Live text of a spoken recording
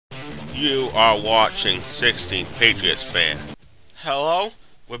You are watching 16 Patriots Fan. Hello,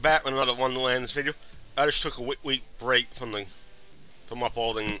 we're back with another Wonderlands video. I just took a week break from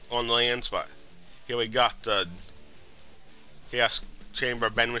uploading Wonderlands, but here we got the Chaos Chamber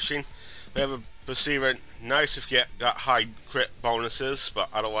Vending Machine. We have a receiver. Nice if you got high crit bonuses, but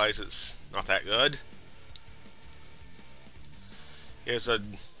otherwise it's not that good. Here's a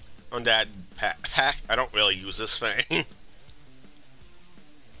Undead pack. I don't really use this thing.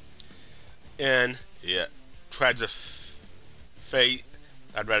 And yeah, Treads of Fate.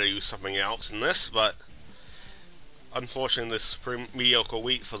 I'd rather use something else than this, but unfortunately this is a pretty mediocre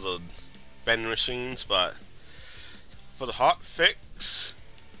week for the vending machines. But for the hot fix,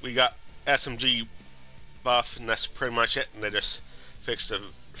 we got SMG buff, and that's pretty much it. And they just fixed the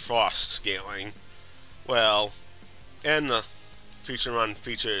frost scaling. Well, and the feature run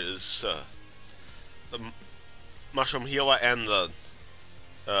feature is the mushroom healer and the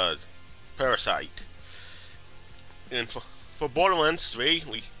parasite. And for Borderlands 3,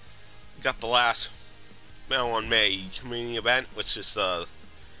 we got the last Mail on May community event, which is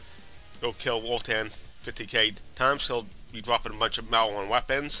go kill Wolftan 50k times. He'll be dropping a bunch of Mail on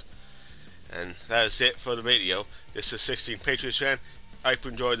weapons. And that is it for the video. This is 16 Patriots Fan. I hope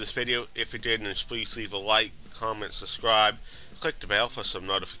you enjoyed this video. If you did, then please leave a like, comment, subscribe, click the bell for some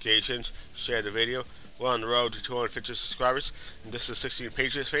notifications, share the video. We're on the road to 250 subscribers, and this is 16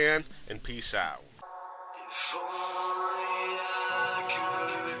 Patriots Fan, and peace out.